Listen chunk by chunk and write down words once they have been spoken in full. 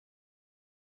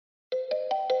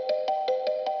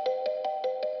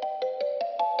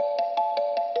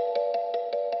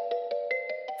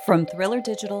From Thriller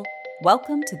Digital,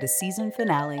 welcome to the season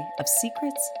finale of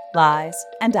Secrets, Lies,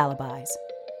 and Alibis.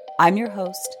 I'm your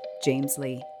host, James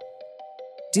Lee.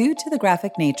 Due to the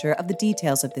graphic nature of the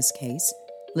details of this case,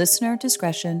 listener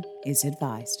discretion is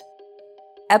advised.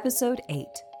 Episode 8,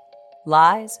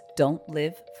 Lies Don't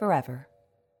Live Forever.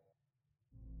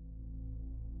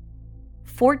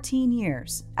 14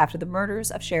 years after the murders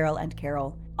of Cheryl and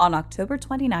Carol, on October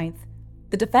 29th,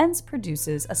 the defense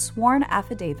produces a sworn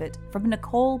affidavit from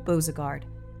Nicole Bozegard,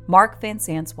 Mark Van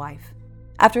Sant's wife,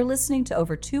 after listening to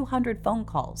over 200 phone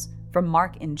calls from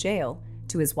Mark in jail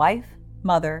to his wife,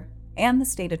 mother, and the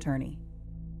state attorney.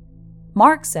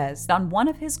 Mark says on one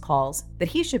of his calls that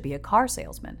he should be a car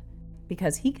salesman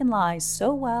because he can lie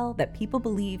so well that people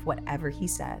believe whatever he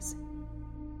says.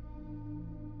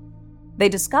 They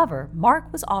discover Mark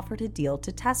was offered a deal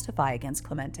to testify against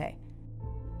Clemente,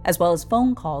 as well as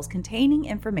phone calls containing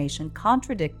information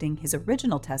contradicting his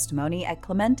original testimony at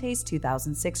Clemente's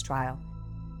 2006 trial.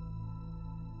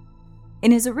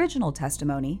 In his original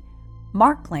testimony,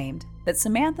 Mark claimed that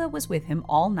Samantha was with him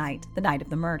all night the night of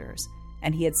the murders,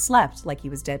 and he had slept like he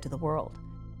was dead to the world.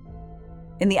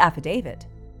 In the affidavit,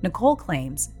 Nicole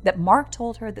claims that Mark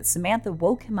told her that Samantha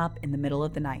woke him up in the middle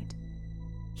of the night.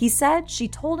 He said she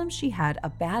told him she had a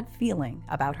bad feeling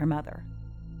about her mother.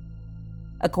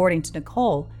 According to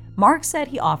Nicole, Mark said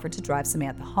he offered to drive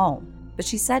Samantha home, but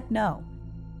she said no,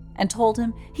 and told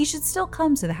him he should still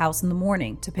come to the house in the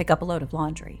morning to pick up a load of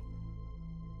laundry.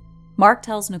 Mark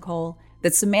tells Nicole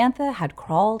that Samantha had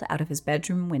crawled out of his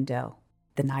bedroom window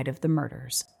the night of the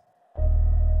murders.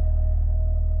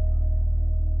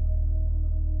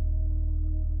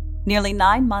 Nearly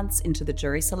 9 months into the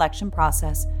jury selection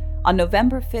process, on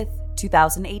November 5th,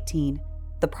 2018,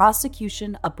 the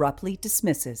prosecution abruptly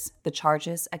dismisses the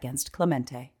charges against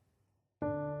Clemente.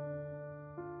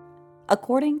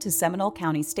 According to Seminole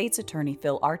County State's Attorney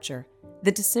Phil Archer,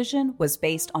 the decision was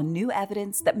based on new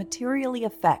evidence that materially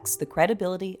affects the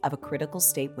credibility of a critical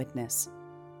state witness.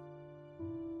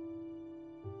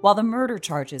 While the murder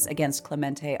charges against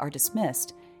Clemente are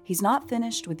dismissed, he's not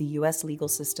finished with the U.S. legal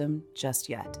system just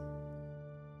yet.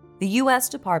 The U.S.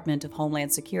 Department of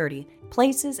Homeland Security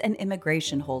places an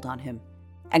immigration hold on him,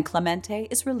 and Clemente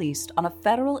is released on a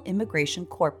federal immigration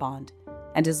court bond,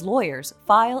 and his lawyers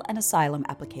file an asylum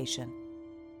application.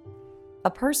 A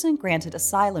person granted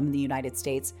asylum in the United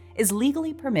States is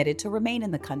legally permitted to remain in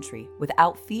the country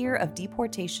without fear of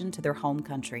deportation to their home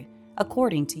country,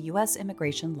 according to U.S.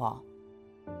 immigration law.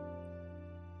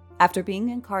 After being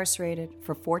incarcerated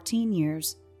for 14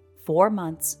 years, 4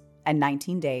 months, and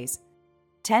 19 days,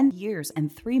 10 years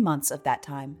and 3 months of that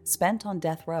time spent on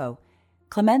death row,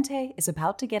 Clemente is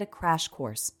about to get a crash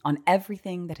course on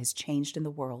everything that has changed in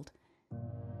the world.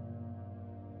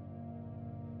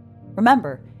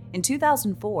 Remember, in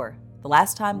 2004, the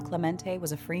last time Clemente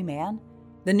was a free man,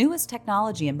 the newest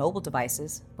technology in mobile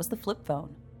devices was the flip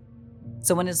phone.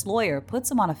 So when his lawyer puts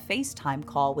him on a FaceTime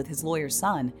call with his lawyer's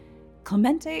son,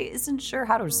 Clemente isn't sure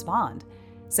how to respond,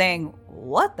 saying,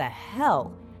 "What the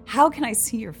hell? How can I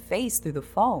see your face through the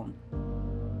phone?"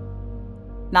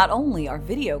 Not only are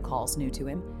video calls new to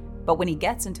him, but when he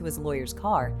gets into his lawyer's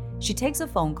car, she takes a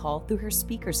phone call through her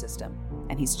speaker system,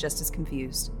 and he's just as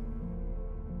confused.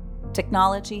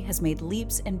 Technology has made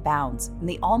leaps and bounds in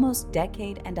the almost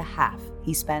decade and a half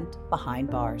he spent behind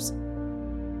bars.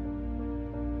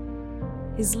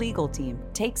 His legal team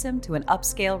takes him to an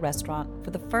upscale restaurant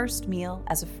for the first meal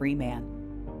as a free man,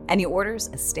 and he orders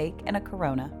a steak and a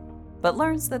Corona, but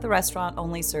learns that the restaurant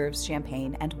only serves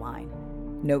champagne and wine,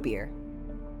 no beer.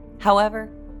 However,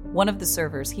 one of the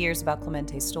servers hears about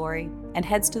Clemente's story and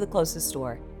heads to the closest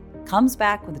store, comes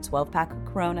back with a 12-pack of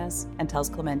Coronas, and tells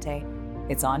Clemente,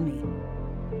 "It's on me."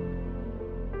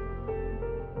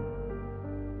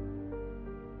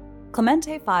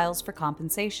 Clemente files for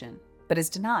compensation, but is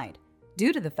denied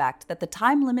due to the fact that the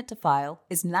time limit to file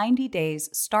is 90 days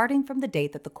starting from the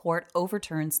date that the court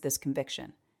overturns this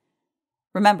conviction.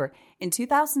 Remember, in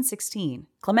 2016,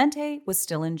 Clemente was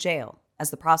still in jail, as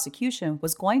the prosecution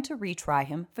was going to retry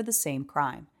him for the same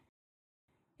crime.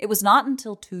 It was not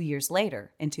until 2 years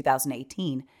later, in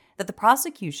 2018, that the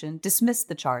prosecution dismissed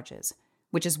the charges,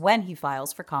 which is when he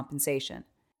files for compensation.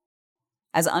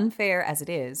 As unfair as it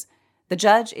is, the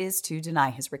judge is to deny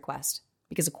his request,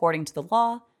 because according to the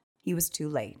law, he was too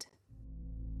late.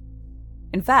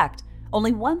 In fact,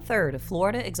 only 1/3 of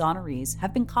Florida exonerees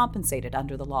have been compensated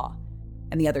under the law,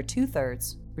 and the other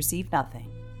 2/3 receive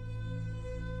nothing.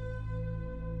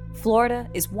 Florida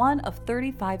is one of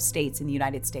 35 states in the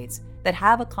United States that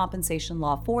have a compensation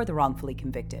law for the wrongfully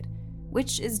convicted,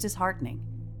 which is disheartening.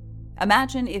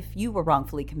 Imagine if you were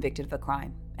wrongfully convicted of a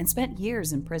crime and spent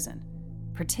years in prison.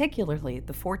 particularly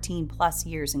the 14 plus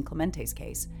years in Clemente's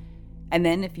case. And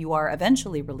then, if you are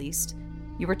eventually released,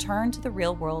 you return to the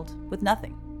real world with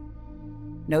nothing.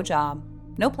 No job,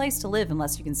 no place to live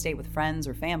unless you can stay with friends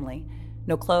or family,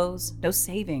 no clothes, no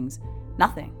savings,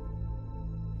 nothing.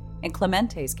 In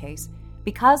Clemente's case,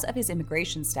 because of his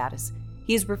immigration status,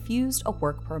 he is refused a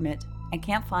work permit and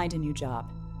can't find a new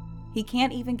job. He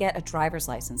can't even get a driver's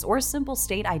license or a simple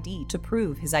state ID to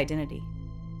prove his identity.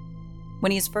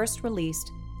 When he is first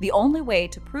released, the only way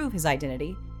to prove his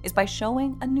identity is by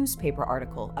showing a newspaper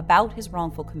article about his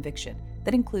wrongful conviction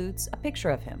that includes a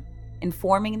picture of him,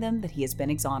 informing them that he has been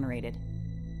exonerated.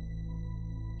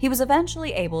 He was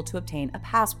eventually able to obtain a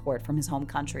passport from his home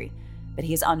country, but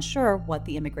he is unsure what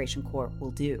the immigration court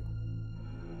will do.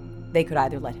 They could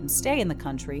either let him stay in the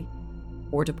country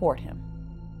or deport him.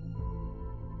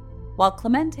 While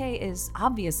Clemente is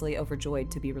obviously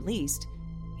overjoyed to be released,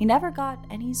 he never got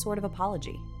any sort of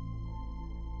apology.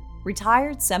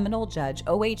 Retired Seminole Judge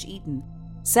O.H. Eaton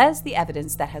says the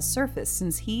evidence that has surfaced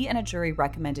since he and a jury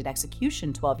recommended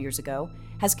execution 12 years ago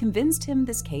has convinced him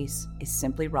this case is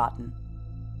simply rotten.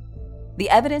 The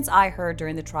evidence I heard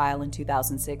during the trial in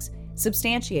 2006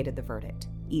 substantiated the verdict,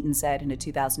 Eaton said in a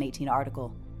 2018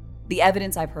 article. The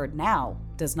evidence I've heard now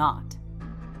does not.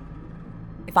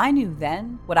 If I knew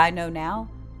then what I know now,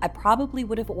 I probably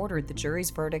would have ordered the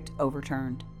jury's verdict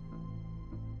overturned.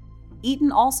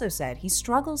 Eaton also said he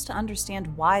struggles to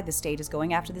understand why the state is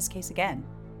going after this case again,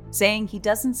 saying he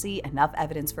doesn't see enough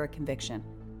evidence for a conviction,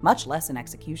 much less an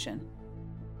execution.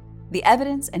 The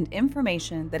evidence and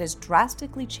information that has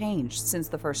drastically changed since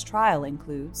the first trial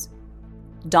includes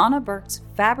Donna Burke's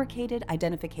fabricated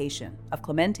identification of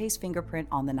Clemente's fingerprint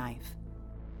on the knife,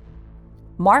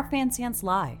 Mark Van Sant's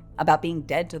lie about being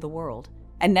dead to the world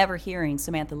and never hearing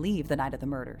Samantha leave the night of the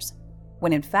murders,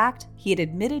 when in fact he had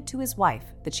admitted to his wife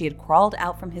that she had crawled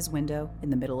out from his window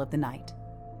in the middle of the night.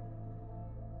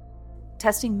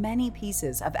 Testing many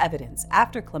pieces of evidence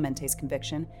after Clemente's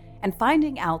conviction and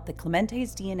finding out that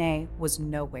Clemente's DNA was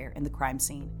nowhere in the crime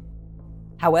scene.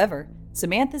 However,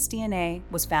 Samantha's DNA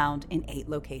was found in 8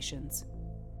 locations.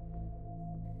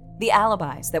 The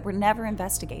alibis that were never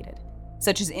investigated,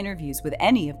 such as interviews with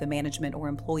any of the management or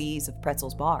employees of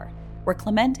Pretzel's Bar, where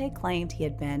Clemente claimed he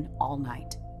had been all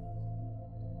night.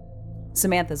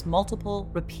 Samantha's multiple,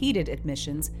 repeated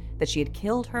admissions that she had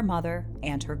killed her mother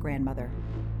and her grandmother.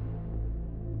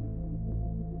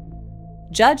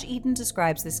 Judge Eaton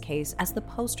describes this case as the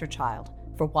poster child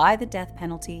for why the death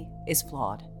penalty is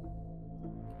flawed.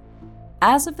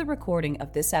 As of the recording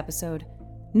of this episode,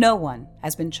 no one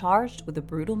has been charged with the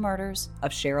brutal murders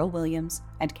of Cheryl Williams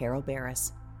and Carol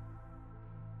Barris.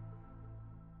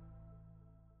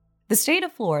 The state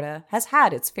of Florida has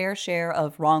had its fair share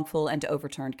of wrongful and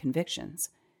overturned convictions.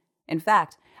 In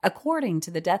fact, according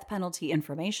to the Death Penalty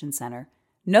Information Center,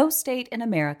 no state in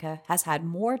America has had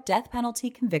more death penalty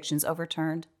convictions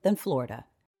overturned than Florida.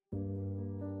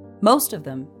 Most of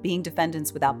them being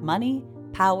defendants without money,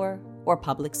 power, or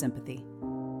public sympathy.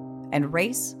 And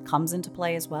race comes into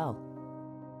play as well.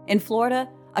 In Florida,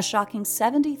 a shocking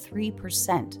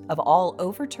 73% of all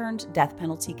overturned death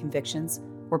penalty convictions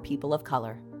were people of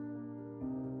color.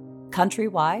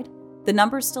 Countrywide, the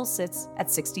number still sits at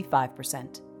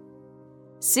 65%.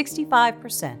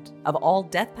 65% of all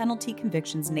death penalty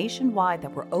convictions nationwide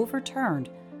that were overturned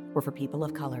were for people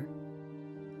of color.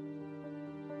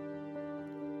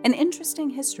 An interesting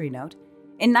history note,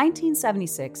 in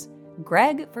 1976,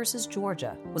 Gregg versus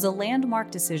Georgia was a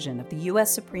landmark decision of the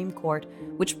U.S. Supreme Court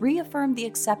which reaffirmed the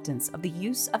acceptance of the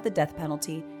use of the death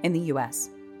penalty in the U.S.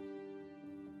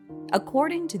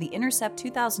 According to The Intercept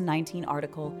 2019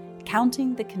 article,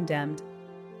 Counting the Condemned,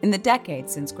 in the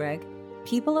decades since Gregg,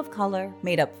 people of color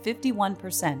made up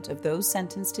 51% of those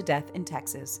sentenced to death in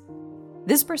Texas.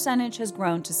 This percentage has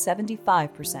grown to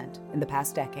 75% in the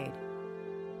past decade.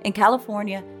 In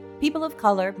California, people of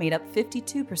color made up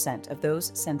 52% of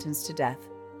those sentenced to death,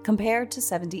 compared to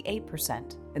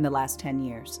 78% in the last 10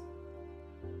 years.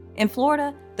 In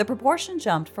Florida, the proportion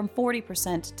jumped from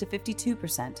 40% to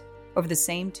 52% over the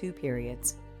same 2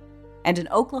 periods. And in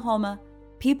Oklahoma,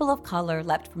 people of color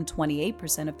leapt from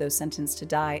 28% of those sentenced to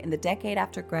die in the decade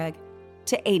after Gregg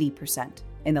to 80%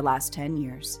 in the last 10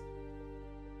 years.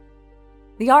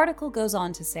 The article goes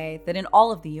on to say that in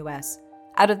all of the U.S.,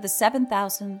 out of the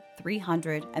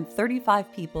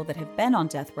 7,335 people that have been on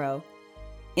death row,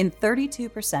 in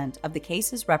 32% of the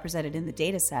cases represented in the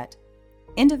dataset,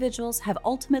 individuals have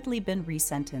ultimately been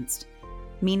resentenced,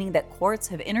 meaning that courts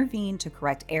have intervened to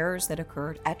correct errors that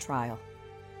occurred at trial.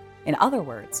 In other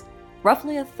words,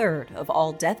 roughly a third of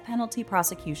all death penalty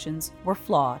prosecutions were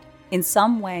flawed in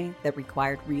some way that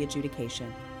required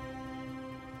re-adjudication.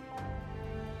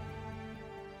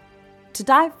 To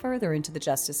dive further into the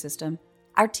justice system,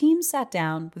 our team sat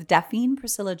down with Daphne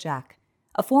Priscilla Jack,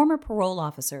 a former parole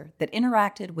officer that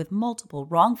interacted with multiple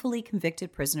wrongfully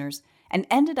convicted prisoners and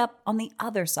ended up on the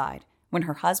other side when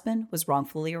her husband was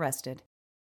wrongfully arrested.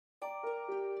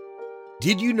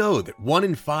 Did you know that 1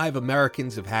 in 5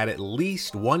 Americans have had at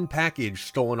least one package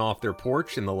stolen off their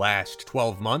porch in the last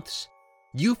 12 months?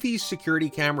 Eufy's security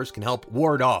cameras can help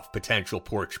ward off potential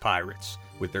porch pirates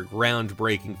with their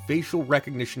groundbreaking facial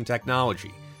recognition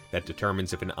technology that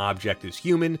determines if an object is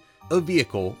human, a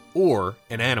vehicle, or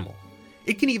an animal.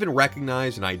 It can even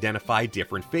recognize and identify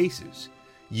different faces.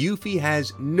 Eufy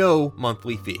has no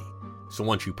monthly fee, so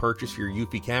once you purchase your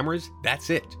Eufy cameras,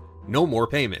 that's it. No more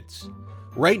payments.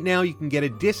 Right now, you can get a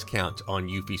discount on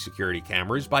Eufy security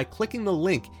cameras by clicking the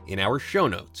link in our show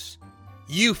notes.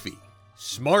 Eufy,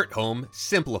 smart home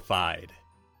simplified.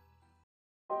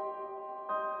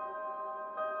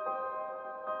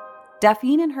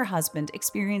 Daphne and her husband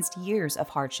experienced years of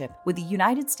hardship with the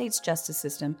United States justice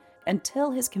system until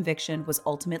his conviction was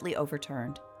ultimately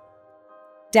overturned.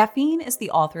 Daphne is the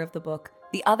author of the book,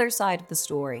 The Other Side of the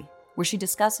Story, where she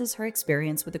discusses her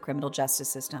experience with the criminal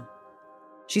justice system.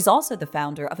 She's also the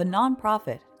founder of a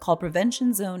nonprofit called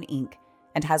Prevention Zone, Inc.,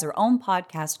 and has her own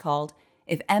podcast called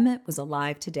If Emmett Was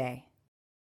Alive Today.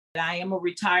 I am a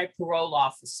retired parole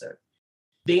officer.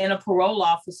 Being a parole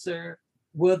officer,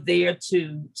 we're there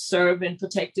to serve and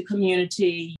protect the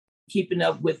community, keeping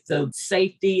up with the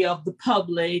safety of the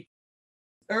public.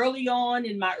 Early on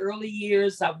in my early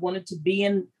years, I wanted to be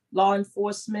in law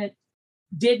enforcement.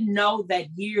 Didn't know that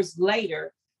years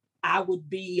later, I would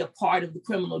be a part of the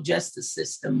criminal justice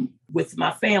system with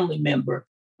my family member.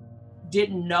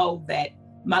 Didn't know that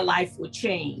my life would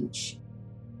change.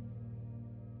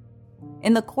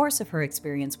 In the course of her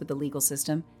experience with the legal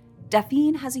system,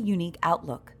 Daphne has a unique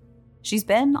outlook. She's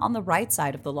been on the right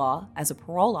side of the law as a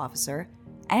parole officer,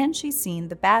 and she's seen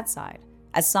the bad side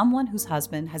as someone whose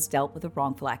husband has dealt with a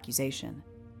wrongful accusation.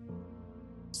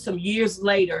 Some years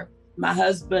later, my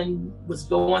husband was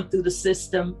going through the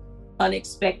system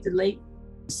unexpectedly.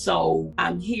 So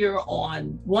I'm here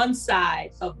on one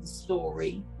side of the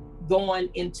story, going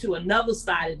into another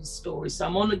side of the story. So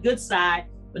I'm on the good side,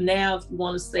 but now if you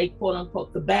want to say, quote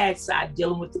unquote, the bad side,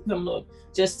 dealing with the criminal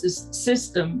justice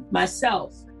system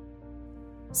myself.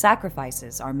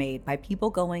 Sacrifices are made by people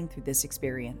going through this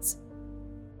experience.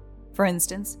 For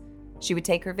instance, she would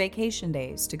take her vacation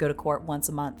days to go to court once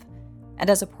a month, and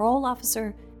as a parole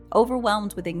officer,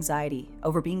 overwhelmed with anxiety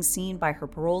over being seen by her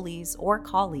parolees or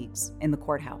colleagues in the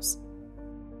courthouse.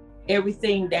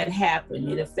 Everything that happened,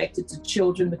 it affected the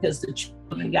children because the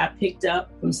children got picked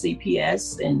up from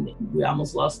CPS and we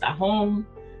almost lost our home.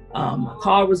 My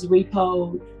car was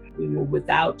repoed. We were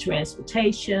without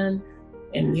transportation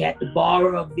and we had to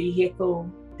borrow a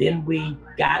vehicle. Then we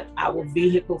got our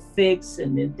vehicle fixed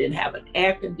and then didn't have an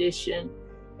air condition.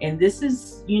 And this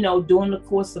is, during the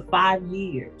course of 5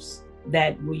 years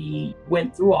that we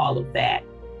went through all of that.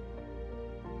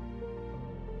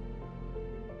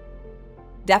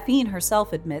 Daphne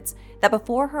herself admits that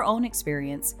before her own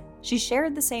experience, she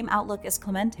shared the same outlook as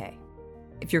Clemente.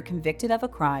 If you're convicted of a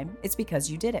crime, it's because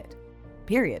you did it.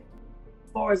 Period.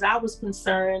 As far as I was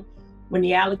concerned, when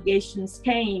the allegations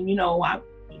came,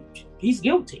 he's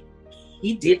guilty.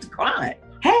 He did the crime.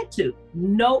 Had to.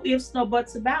 No ifs, no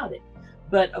buts about it.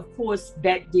 But of course,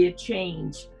 that did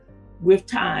change with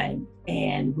time,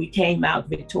 and we came out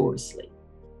victoriously.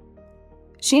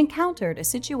 She encountered a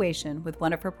situation with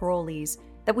one of her parolees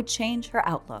that would change her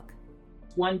outlook.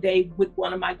 One day with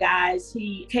one of my guys,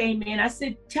 he came in. I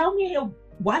said, tell me,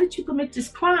 why did you commit this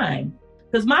crime?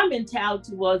 Because my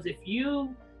mentality was, if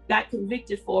you got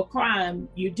convicted for a crime,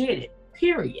 you did it,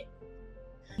 period.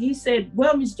 He said,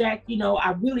 well, Ms. Jack,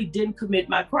 I really didn't commit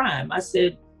my crime. I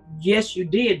said, yes, you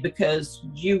did, because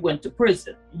you went to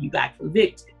prison, you got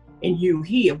convicted, and you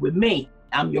here with me.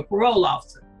 I'm your parole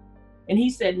officer. And he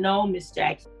said, no, Ms.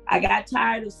 Jack, I got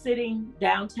tired of sitting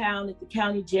downtown at the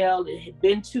county jail. It had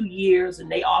been 2 years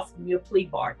and they offered me a plea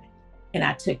bargain and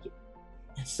I took it.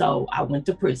 And so I went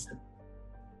to prison.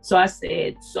 So I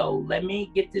said, so let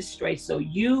me get this straight. So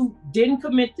you didn't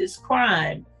commit this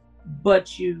crime,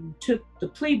 but you took the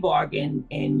plea bargain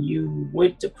and you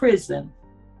went to prison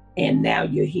and now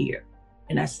you're here.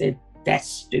 And I said, that's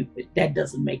stupid. That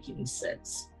doesn't make any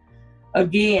sense.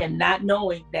 Again, not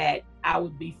knowing that I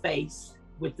would be faced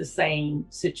with the same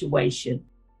situation.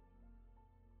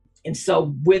 And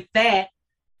so with that,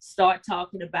 start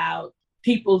talking about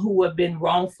people who have been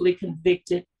wrongfully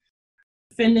convicted.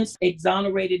 Defendants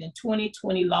exonerated in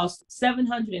 2020 lost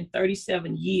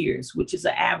 737 years, which is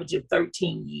an average of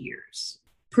 13 years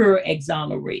per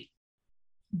exoneree.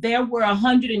 There were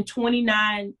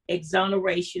 129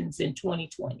 exonerations in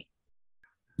 2020.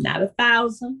 Not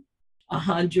 1,000,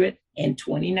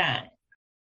 129.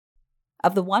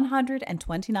 Of the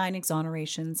 129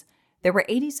 exonerations, there were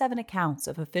 87 accounts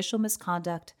of official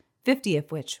misconduct, 50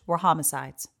 of which were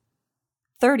homicides,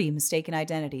 30 mistaken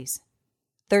identities,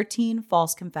 13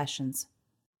 false confessions.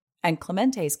 And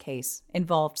Clemente's case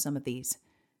involved some of these,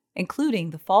 including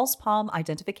the false palm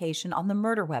identification on the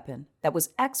murder weapon that was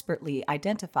expertly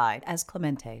identified as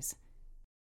Clemente's.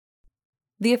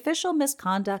 The official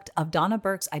misconduct of Donna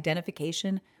Burke's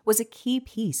identification was a key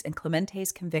piece in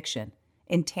Clemente's conviction,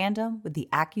 in tandem with the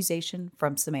accusation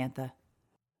from Samantha.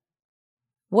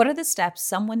 What are the steps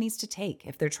someone needs to take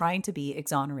if they're trying to be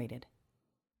exonerated?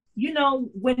 You know,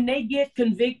 when they get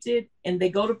convicted and they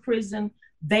go to prison,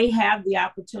 they have the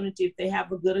opportunity, if they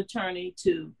have a good attorney,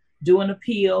 to do an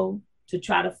appeal, to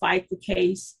try to fight the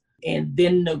case. And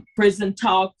then the prison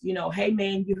talk, you know, hey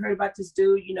man, you heard about this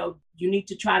dude, you know, you need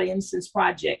to try the Innocence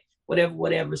Project,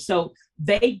 whatever. So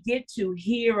they get to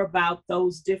hear about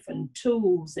those different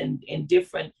tools and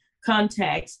different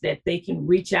contacts that they can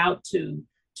reach out to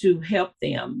help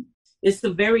them. It's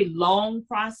a very long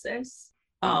process.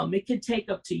 It can take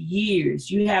up to years.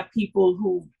 You have people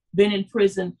who've been in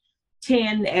prison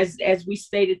 10, as we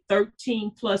stated,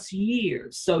 13 plus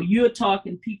years. So you're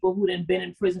talking people who have been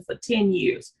in prison for 10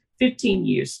 years, 15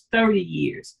 years, 30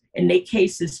 years, and their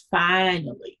cases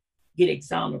finally get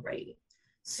exonerated.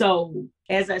 So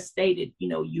as I stated, you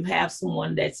know, you have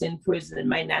someone that's in prison and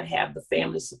might not have the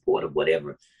family support or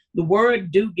whatever. The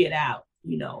word do get out,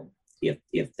 you know,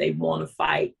 if they want to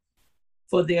fight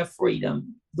for their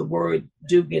freedom, the word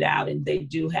do get out, and they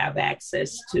do have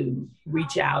access to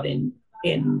reach out and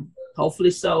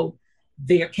hopefully so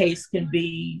their case can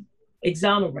be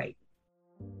exonerated.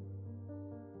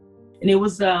 And it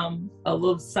was a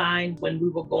little sign when we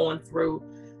were going through,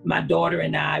 my daughter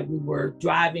and I, we were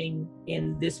driving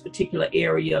in this particular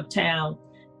area of town.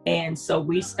 And so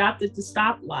we stopped at the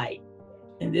stoplight.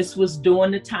 And this was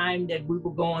during the time that we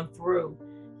were going through.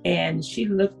 And she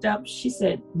looked up, she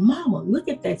said, "Mama, look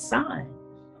at that sign."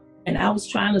 And I was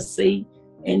trying to see.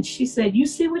 And she said, "You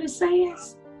see what it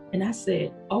says?" And I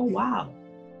said, "Oh, wow."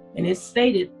 And it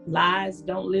stated, "Lies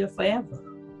don't live forever."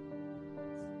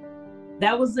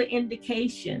 That was the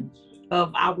indication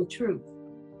of our truth.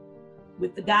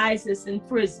 With the guys that's in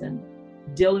prison,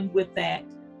 dealing with that,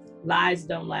 lies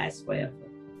don't last forever.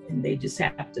 And they just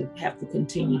have to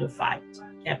continue to fight,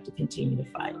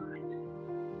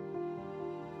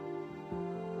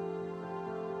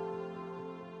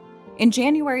 In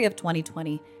January of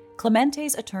 2020,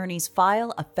 Clemente's attorneys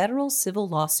file a federal civil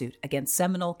lawsuit against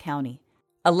Seminole County,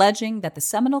 alleging that the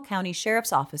Seminole County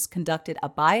Sheriff's Office conducted a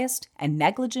biased and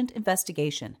negligent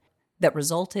investigation that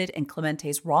resulted in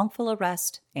Clemente's wrongful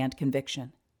arrest and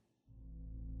conviction.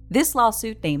 This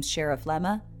lawsuit names Sheriff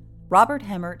Lemma, Robert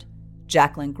Hemmert,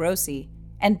 Jacqueline Grossi,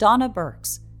 and Donna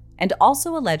Burks, and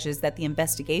also alleges that the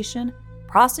investigation,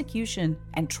 prosecution,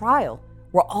 and trial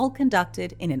were all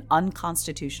conducted in an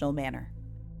unconstitutional manner.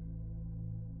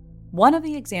 One of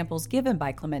the examples given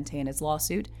by Clemente in his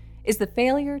lawsuit is the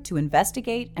failure to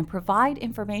investigate and provide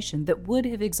information that would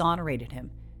have exonerated him,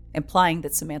 implying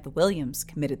that Samantha Williams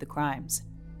committed the crimes.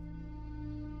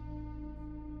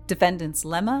 Defendants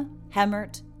Lemma,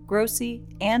 Hemmert, Grossi,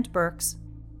 and Burks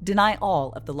deny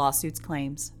all of the lawsuit's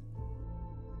claims.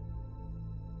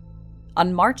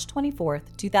 On March 24,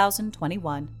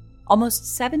 2021,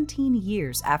 almost 17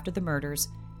 years after the murders,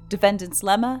 defendants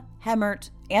Lemma, Hemmert,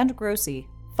 and Grossi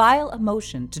file a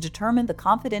motion to determine the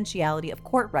confidentiality of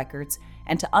court records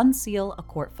and to unseal a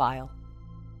court file.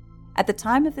 At the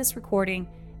time of this recording,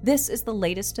 this is the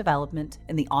latest development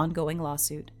in the ongoing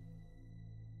lawsuit.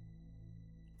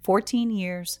 14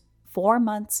 years, 4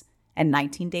 months, and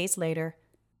 19 days later,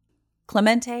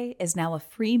 Clemente is now a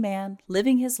free man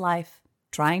living his life,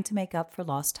 trying to make up for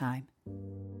lost time.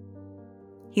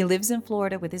 He lives in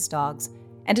Florida with his dogs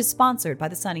and is sponsored by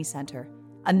the Sunny Center,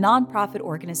 a nonprofit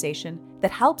organization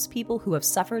that helps people who have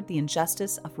suffered the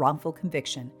injustice of wrongful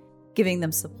conviction, giving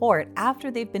them support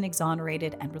after they've been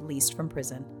exonerated and released from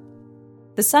prison.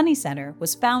 The Sunny Center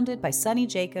was founded by Sonny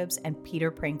Jacobs and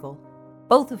Peter Pringle,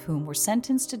 both of whom were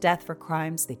sentenced to death for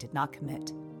crimes they did not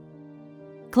commit.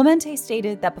 Clemente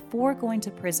stated that before going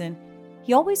to prison,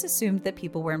 he always assumed that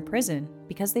people were in prison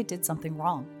because they did something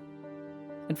wrong.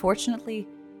 Unfortunately,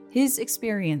 his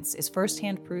experience is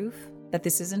firsthand proof that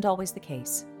this isn't always the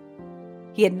case.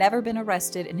 He had never been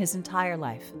arrested in his entire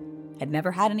life, had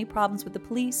never had any problems with the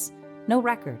police, no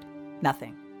record,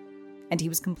 nothing. And he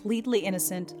was completely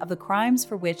innocent of the crimes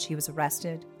for which he was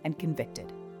arrested and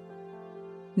convicted.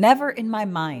 Never in my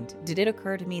mind did it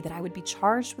occur to me that I would be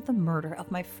charged with the murder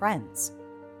of my friends.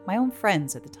 My own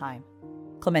friends at the time,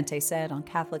 Clemente said on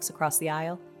Catholics Across the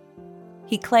Aisle.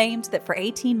 He claimed that for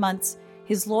 18 months,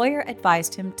 his lawyer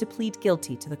advised him to plead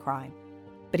guilty to the crime,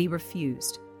 but he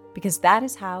refused because that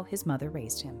is how his mother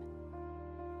raised him.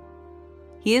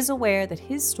 He is aware that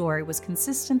his story was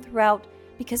consistent throughout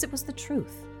because it was the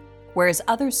truth, whereas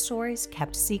other stories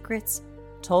kept secrets,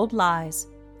 told lies,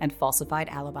 and falsified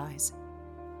alibis.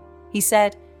 He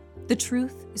said, "The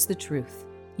truth is the truth.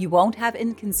 You won't have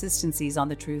inconsistencies on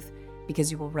the truth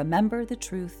because you will remember the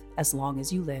truth as long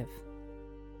as you live."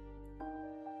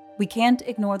 We can't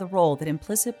ignore the role that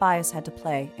implicit bias had to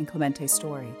play in Clemente's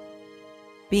story.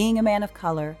 Being a man of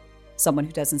color, someone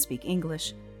who doesn't speak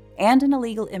English, and an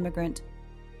illegal immigrant,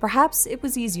 perhaps it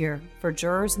was easier for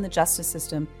jurors in the justice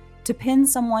system to pin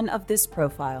someone of this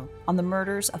profile on the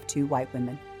murders of 2 white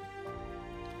women.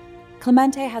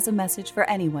 Clemente has a message for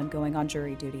anyone going on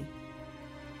jury duty.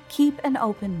 Keep an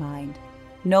open mind,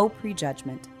 no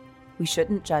prejudgment. We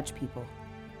shouldn't judge people.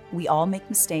 We all make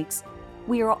mistakes.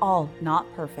 We are all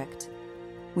not perfect.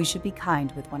 We should be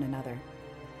kind with one another.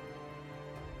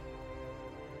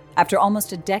 After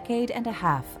almost a decade and a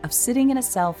half of sitting in a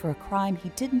cell for a crime he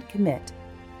didn't commit,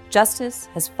 justice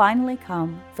has finally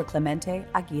come for Clemente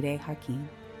Aguirre Jarquin.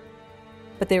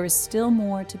 But there is still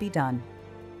more to be done.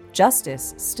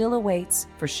 Justice still awaits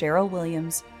for Cheryl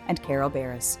Williams and Carol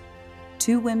Barris,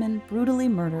 2 women brutally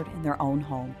murdered in their own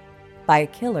home by a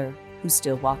killer who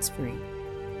still walks free.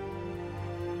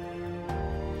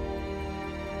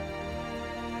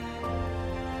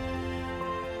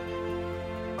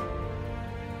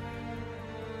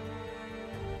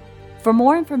 For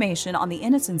more information on the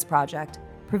Innocence Project,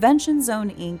 Prevention Zone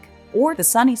Inc., or the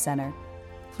Sunny Center,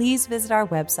 please visit our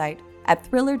website at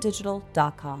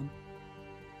thrillerdigital.com.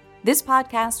 This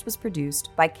podcast was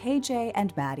produced by KJ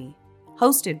and Maddie,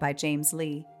 hosted by James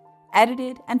Lee,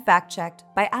 edited and fact-checked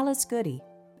by Alice Goody,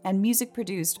 and music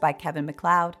produced by Kevin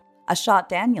MacLeod, Ashot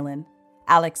Danielin,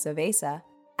 Alex Avesa,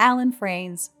 Alan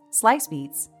Frains, Slice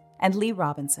Beats, and Lee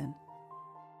Robinson.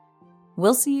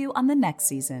 We'll see you on the next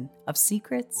season of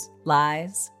Secrets,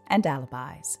 Lies, and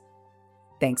Alibis.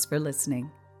 Thanks for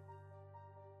listening.